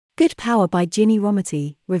Good Power by Ginny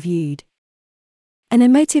Rometty, reviewed. An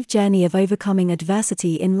emotive journey of overcoming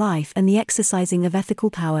adversity in life and the exercising of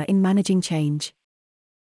ethical power in managing change.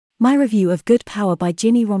 My review of Good Power by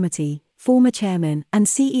Ginny Rometty, former chairman and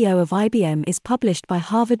CEO of IBM, is published by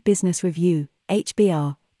Harvard Business Review,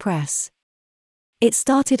 HBR, Press. It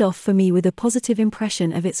started off for me with a positive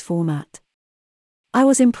impression of its format. I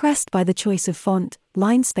was impressed by the choice of font,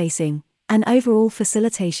 line spacing, and overall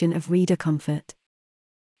facilitation of reader comfort.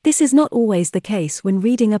 This is not always the case when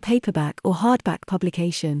reading a paperback or hardback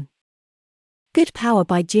publication. Good Power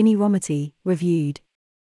by Ginny Rometty, reviewed.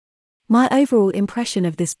 My overall impression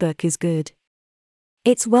of this book is good.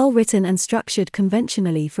 It's well written and structured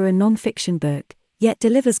conventionally for a non-fiction book, yet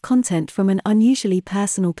delivers content from an unusually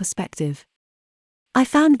personal perspective. I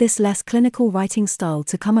found this less clinical writing style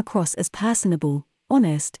to come across as personable,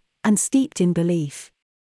 honest, and steeped in belief.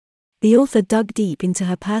 The author dug deep into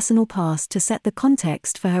her personal past to set the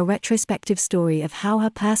context for her retrospective story of how her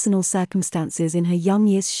personal circumstances in her young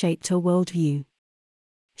years shaped her worldview.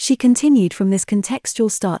 She continued from this contextual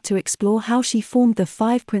start to explore how she formed the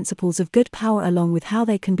 5 principles of good power along with how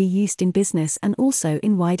they can be used in business and also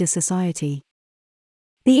in wider society.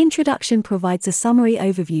 The introduction provides a summary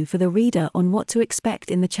overview for the reader on what to expect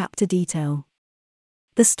in the chapter detail.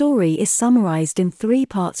 The story is summarized in 3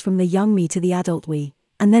 parts, from the young me to the adult we,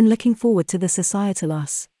 and then looking forward to the societal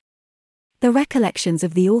us. The recollections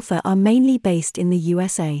of the author are mainly based in the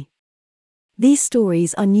USA. These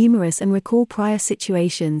stories are numerous and recall prior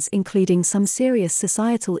situations, including some serious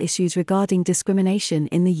societal issues regarding discrimination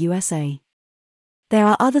in the USA. There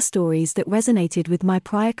are other stories that resonated with my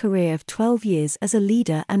prior career of 12 years as a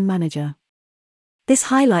leader and manager. This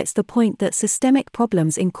highlights the point that systemic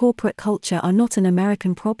problems in corporate culture are not an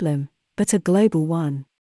American problem, but a global one.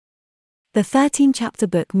 The 13-chapter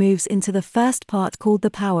book moves into the first part called The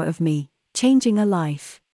Power of Me, Changing a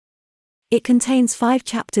Life. It contains 5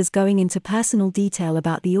 chapters going into personal detail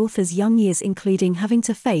about the author's young years, including having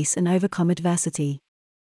to face and overcome adversity.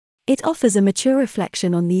 It offers a mature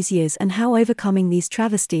reflection on these years and how overcoming these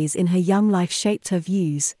travesties in her young life shaped her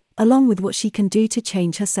views, along with what she can do to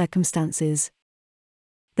change her circumstances.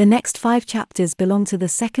 The next 5 chapters belong to the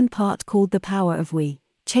second part called The Power of We,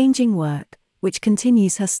 Changing Work, which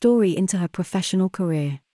continues her story into her professional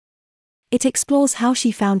career. It explores how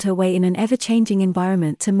she found her way in an ever-changing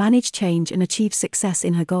environment to manage change and achieve success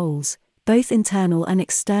in her goals, both internal and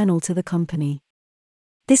external to the company.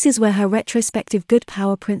 This is where her retrospective good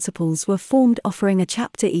power principles were formed, offering a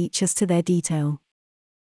chapter each as to their detail.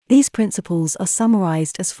 These principles are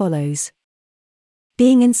summarized as follows.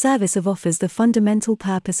 Being in service of offers the fundamental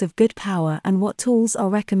purpose of good power and what tools are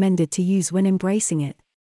recommended to use when embracing it.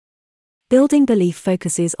 Building belief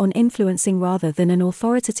focuses on influencing rather than an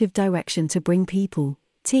authoritative direction to bring people,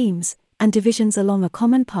 teams, and divisions along a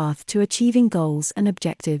common path to achieving goals and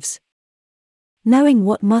objectives. Knowing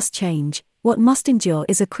what must change, what must endure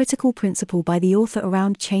is a critical principle by the author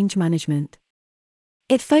around change management.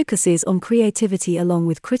 It focuses on creativity along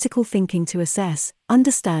with critical thinking to assess,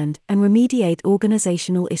 understand, and remediate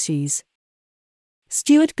organizational issues.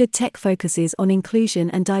 Steward Good Tech focuses on inclusion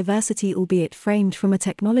and diversity, albeit framed from a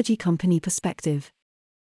technology company perspective.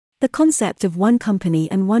 The concept of one company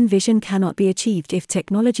and one vision cannot be achieved if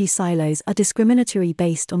technology silos are discriminatory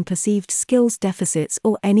based on perceived skills deficits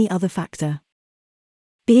or any other factor.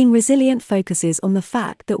 Being Resilient focuses on the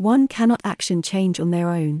fact that one cannot action change on their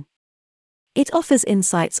own. It offers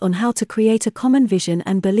insights on how to create a common vision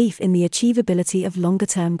and belief in the achievability of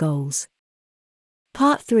longer-term goals.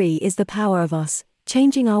 Part 3 is The Power of Us,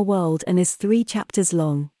 Changing Our World, and is 3 chapters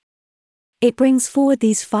long. It brings forward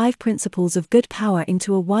these 5 principles of good power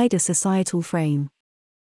into a wider societal frame.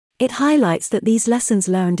 It highlights that these lessons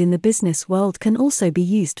learned in the business world can also be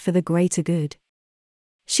used for the greater good.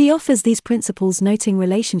 She offers these principles, noting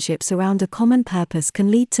relationships around a common purpose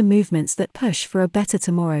can lead to movements that push for a better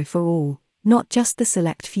tomorrow for all, not just the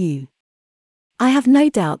select few. I have no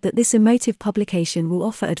doubt that this emotive publication will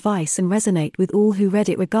offer advice and resonate with all who read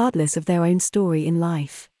it regardless of their own story in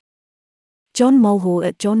life. John Mulhall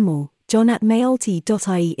at John Mull, John at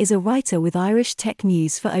maylt.ie is a writer with Irish Tech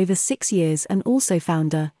News for over 6 years and also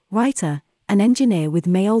founder, writer, and engineer with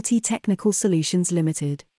Maylt Technical Solutions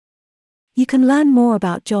Limited. You can learn more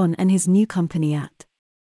about John and his new company at.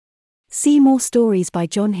 See more stories by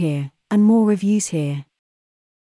John here, and more reviews here.